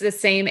kids the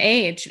same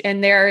age.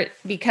 And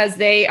because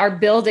they are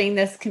building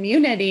this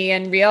community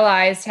and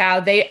realized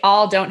how they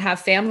all don't have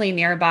family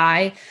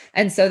nearby.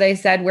 And so they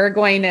said, we're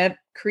going to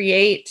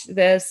create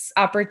this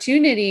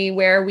opportunity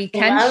where we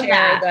can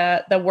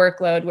share the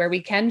workload, where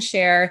we can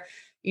share,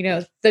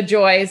 the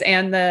joys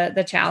and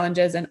the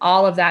challenges and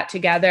all of that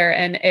together.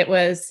 And it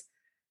was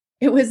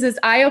this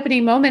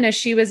eye-opening moment as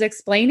she was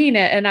explaining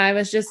it. And I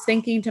was just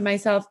thinking to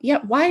myself,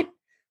 why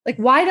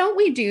don't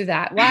we do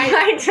that?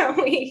 Why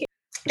don't we?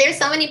 There's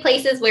so many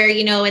places where,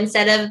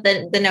 instead of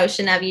the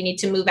notion of you need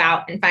to move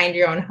out and find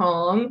your own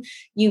home,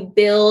 you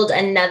build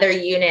another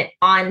unit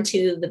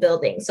onto the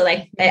building. So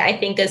I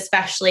think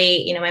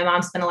especially, my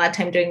mom spent a lot of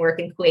time doing work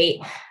in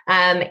Kuwait.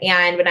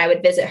 And when I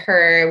would visit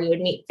her, we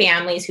would meet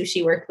families who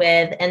she worked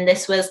with. And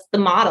this was the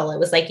model. It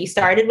was like you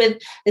started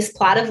with this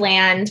plot of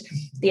land.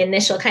 The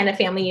initial kind of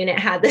family unit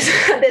had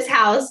this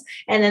house,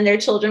 and then their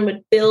children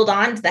would build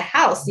onto the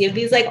house. You have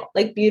these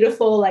like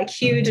beautiful,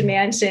 huge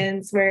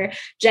mansions where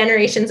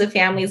generations of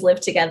families families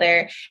live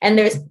together, and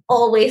there's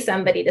always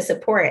somebody to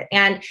support.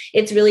 And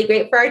it's really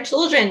great for our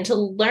children to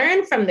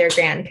learn from their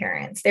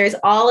grandparents. There's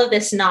all of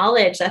this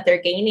knowledge that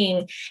they're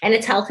gaining, and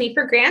it's healthy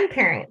for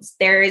grandparents.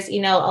 There's,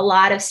 a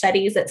lot of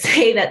studies that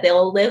say that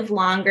they'll live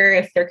longer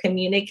if they're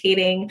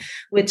communicating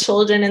with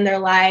children in their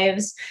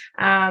lives.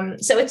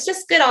 So it's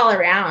just good all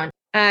around.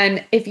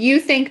 And if you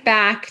think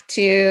back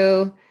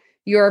to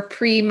your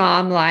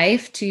pre-mom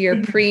life, to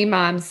your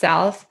pre-mom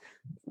self,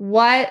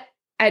 what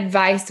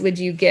advice would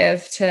you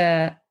give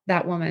to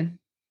that woman?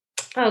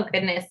 Oh,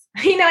 goodness.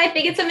 I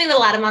think it's something that a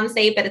lot of moms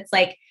say, but it's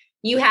like,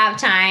 you have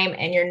time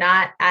and you're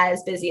not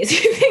as busy as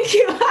you think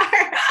you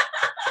are.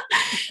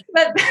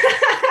 But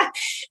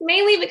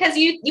mainly because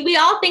we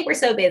all think we're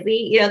so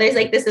busy. There's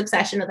like this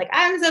obsession of like,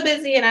 I'm so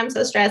busy and I'm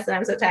so stressed and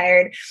I'm so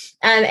tired.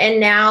 And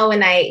now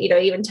when I,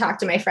 even talk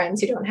to my friends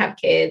who don't have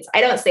kids,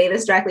 I don't say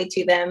this directly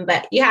to them,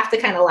 but you have to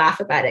kind of laugh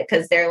about it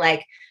because they're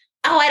like,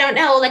 oh, I don't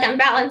know. Like I'm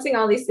balancing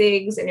all these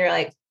things. And you're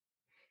like,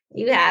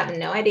 you have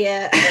no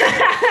idea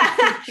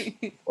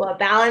what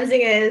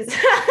balancing is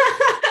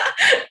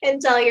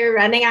until you're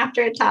running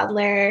after a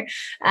toddler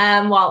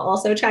while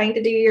also trying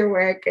to do your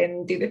work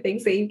and do the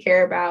things that you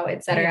care about,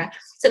 et cetera.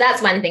 So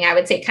that's one thing I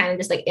would say, kind of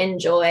just like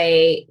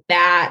enjoy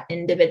that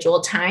individual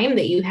time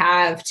that you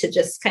have to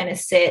just kind of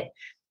sit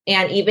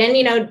and even,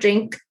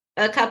 drink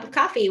a cup of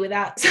coffee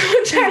without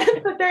someone trying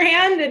to put their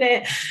hand in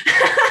it.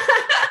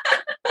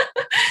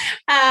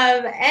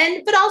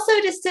 But also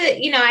just to,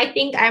 I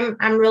think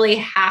I'm really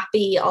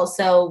happy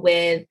also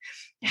with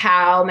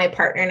how my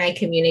partner and I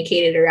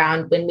communicated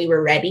around when we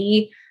were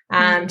ready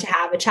to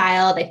have a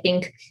child. I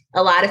think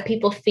a lot of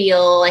people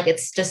feel like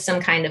it's just some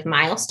kind of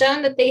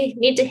milestone that they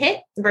need to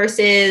hit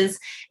versus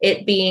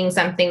it being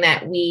something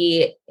that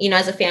we,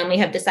 as a family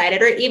have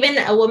decided, or even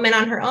a woman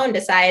on her own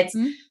decides,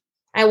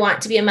 I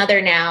want to be a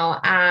mother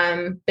now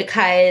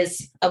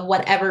because of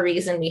whatever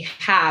reason we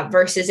have,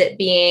 versus it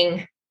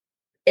being,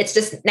 it's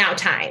just now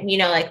time,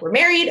 like we're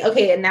married.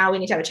 Okay. And now we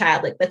need to have a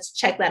child. Like, let's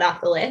check that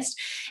off the list.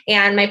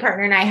 And my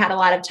partner and I had a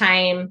lot of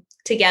time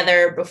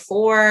together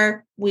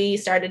before we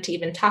started to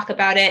even talk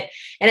about it.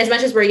 And as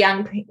much as we're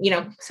young,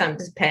 some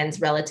depends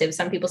relative.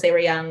 Some people say we're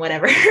young,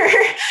 whatever.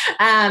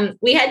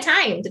 We had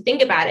time to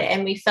think about it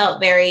and we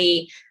felt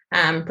very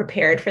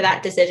prepared for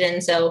that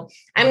decision. So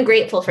I'm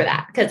grateful for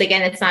that because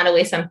again, it's not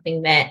always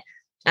something that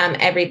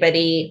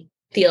everybody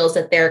feels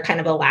that they're kind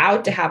of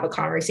allowed to have a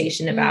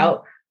conversation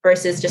about.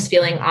 Versus just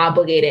feeling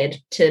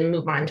obligated to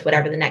move on to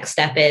whatever the next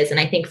step is. And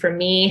I think for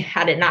me,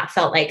 had it not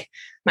felt like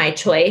my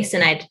choice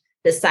and I'd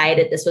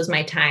decided this was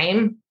my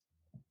time,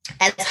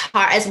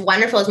 as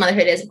wonderful as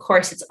motherhood is, of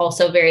course, it's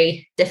also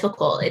very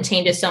difficult. It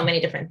changes so many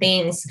different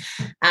things.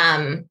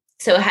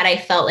 So had I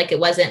felt like I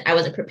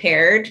wasn't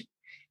prepared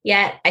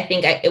yet, I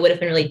think it would have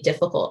been really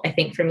difficult, I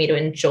think, for me to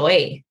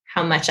enjoy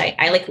how much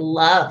I like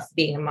love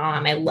being a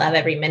mom. I love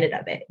every minute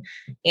of it.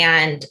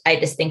 And I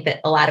just think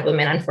that a lot of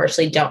women,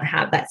 unfortunately, don't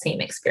have that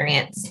same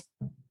experience.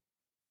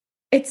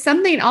 It's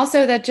something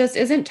also that just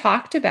isn't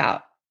talked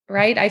about,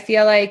 right? I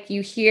feel like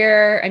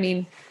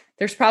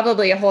there's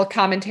probably a whole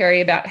commentary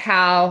about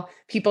how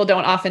people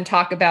don't often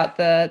talk about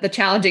the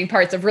challenging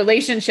parts of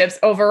relationships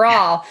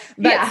overall,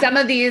 but some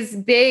of these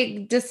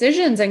big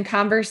decisions and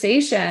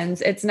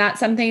conversations, it's not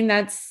something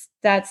that's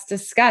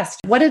discussed.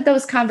 What did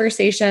those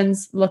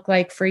conversations look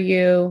like for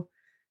you?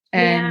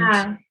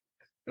 And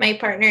my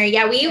partner.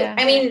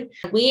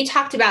 We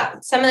talked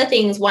about some of the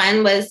things.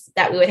 One was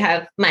that we would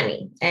have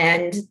money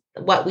and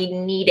what we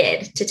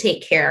needed to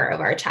take care of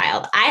our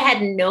child. I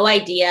had no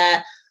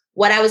idea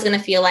what I was going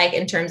to feel like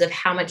in terms of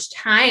how much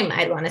time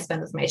I'd want to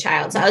spend with my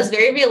child. So I was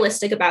very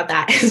realistic about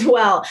that as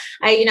well.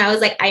 I was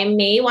like, I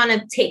may want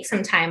to take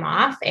some time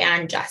off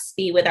and just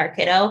be with our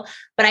kiddo,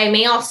 but I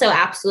may also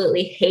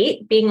absolutely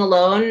hate being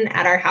alone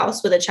at our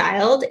house with a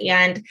child.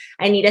 And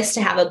I need us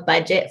to have a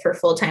budget for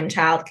full-time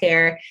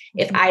childcare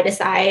if I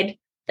decide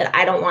that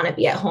I don't want to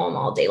be at home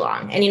all day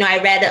long. And,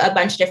 I read a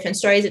bunch of different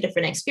stories of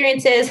different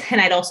experiences,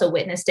 and I'd also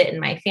witnessed it in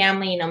my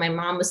family. My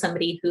mom was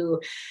somebody who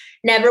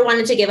never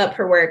wanted to give up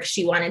her work.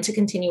 She wanted to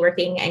continue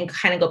working and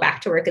kind of go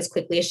back to work as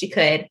quickly as she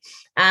could.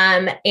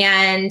 And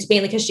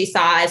mainly because she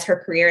saw as her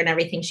career and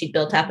everything she'd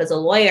built up as a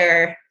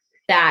lawyer,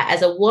 that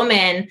as a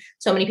woman,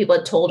 so many people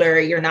had told her,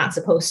 you're not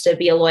supposed to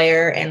be a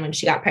lawyer. And when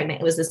she got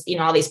pregnant, it was this,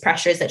 all these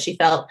pressures that she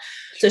felt.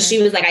 So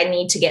she was like, I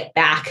need to get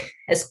back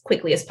as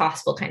quickly as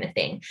possible kind of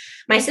thing.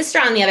 My sister,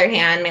 on the other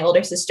hand, my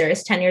older sister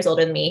is 10 years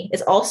older than me,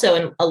 is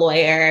also a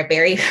lawyer,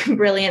 very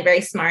brilliant,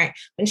 very smart.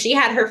 When she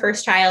had her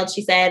first child,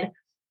 she said,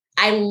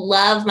 I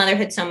love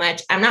motherhood so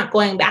much, I'm not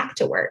going back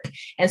to work.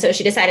 And so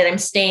she decided, I'm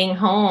staying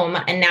home,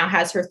 and now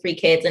has her 3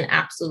 kids and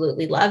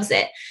absolutely loves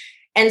it.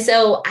 And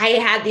so I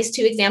had these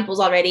 2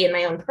 examples already in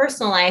my own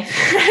personal life.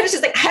 I was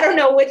just like, I don't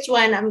know which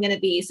one I'm going to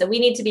be. So we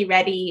need to be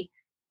ready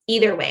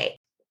either way.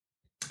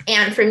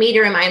 And for me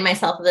to remind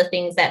myself of the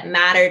things that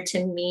mattered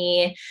to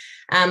me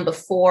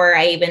before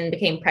I even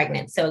became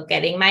pregnant. So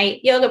getting my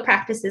yoga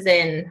practices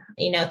in,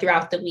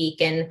 throughout the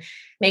week, and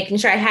making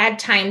sure I had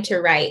time to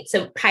write.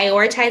 So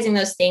prioritizing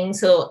those things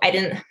so I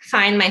didn't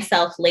find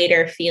myself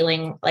later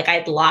feeling like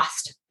I'd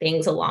lost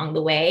things along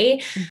the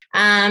way.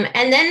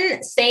 And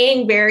then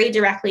saying very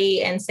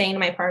directly and saying to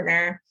my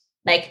partner,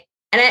 like,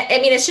 and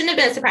I mean, it shouldn't have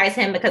been a surprise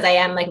to him because I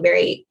am like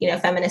very,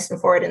 feminist and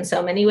forward in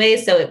so many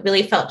ways. So it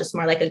really felt just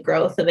more like a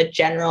growth of a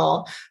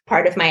general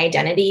part of my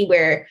identity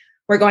where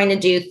we're going to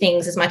do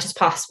things as much as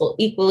possible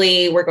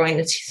equally. We're going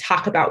to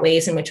talk about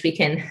ways in which we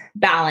can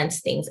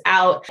balance things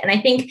out. And I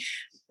think,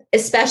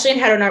 especially in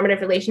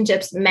heteronormative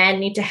relationships, men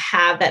need to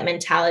have that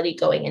mentality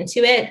going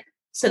into it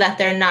so that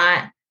they're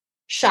not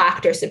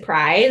shocked or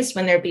surprised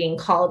when they're being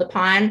called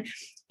upon.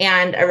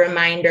 And a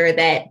reminder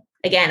that,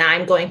 again,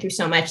 I'm going through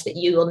so much that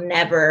you will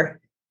never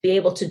be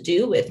able to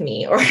do with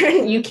me, or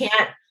you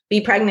can't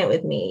be pregnant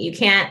with me. You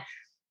can't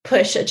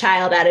push a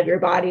child out of your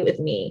body with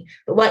me.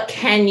 But what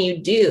can you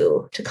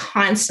do to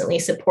constantly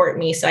support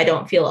me so I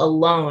don't feel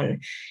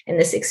alone in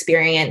this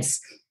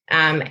experience?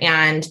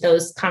 And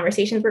those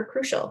conversations were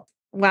crucial.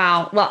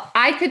 Wow. Well,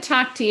 I could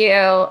talk to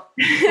you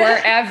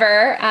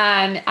forever.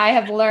 I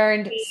have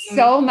learned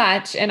so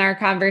much in our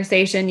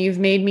conversation. You've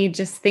made me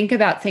just think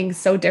about things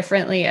so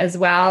differently as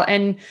well.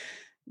 And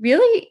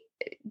really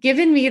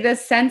given me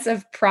this sense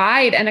of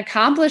pride and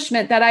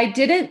accomplishment that I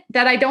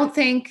don't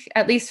think,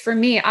 at least for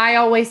me, I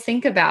always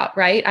think about,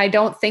 right? I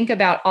don't think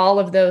about all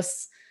of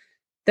those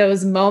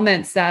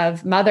moments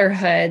of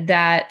motherhood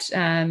that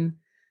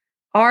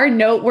are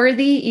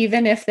noteworthy,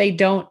 even if they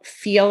don't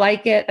feel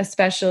like it,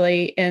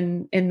 especially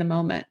in the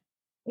moment.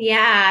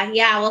 Yeah.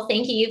 Well,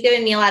 thank you. You've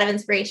given me a lot of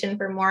inspiration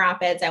for more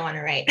op-eds I want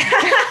to write.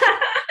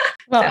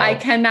 Well, I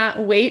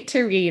cannot wait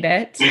to read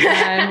it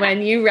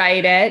when you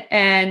write it.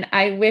 And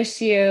I wish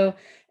you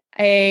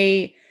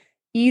a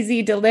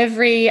easy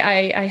delivery.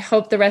 I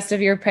hope the rest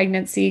of your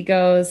pregnancy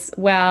goes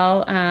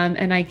well.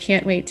 And I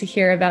can't wait to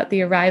hear about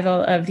the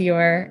arrival of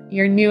your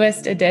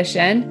newest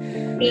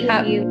edition.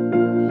 Thank you.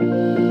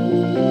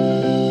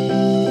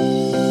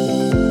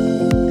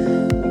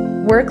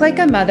 Work Like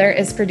a Mother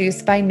is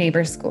produced by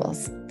Neighbor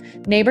Schools.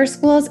 Neighbor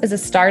Schools is a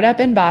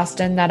startup in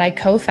Boston that I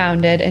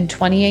co-founded in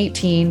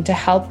 2018 to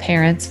help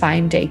parents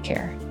find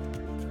daycare.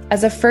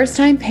 As a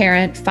first-time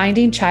parent,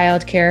 finding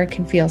childcare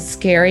can feel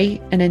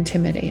scary and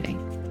intimidating.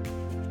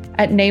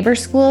 At Neighbor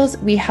Schools,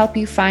 we help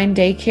you find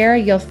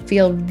daycare you'll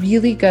feel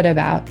really good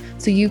about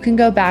so you can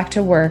go back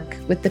to work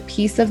with the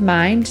peace of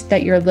mind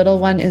that your little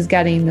one is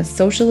getting the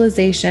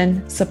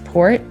socialization,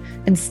 support,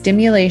 and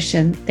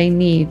stimulation they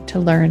need to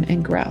learn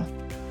and grow.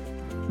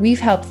 We've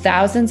helped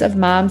thousands of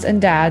moms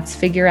and dads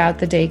figure out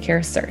the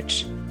daycare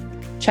search.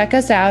 Check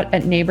us out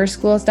at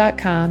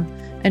neighborschools.com,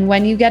 and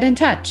when you get in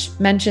touch,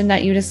 mention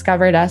that you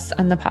discovered us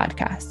on the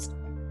podcast.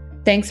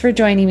 Thanks for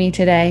joining me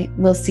today.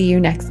 We'll see you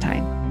next time.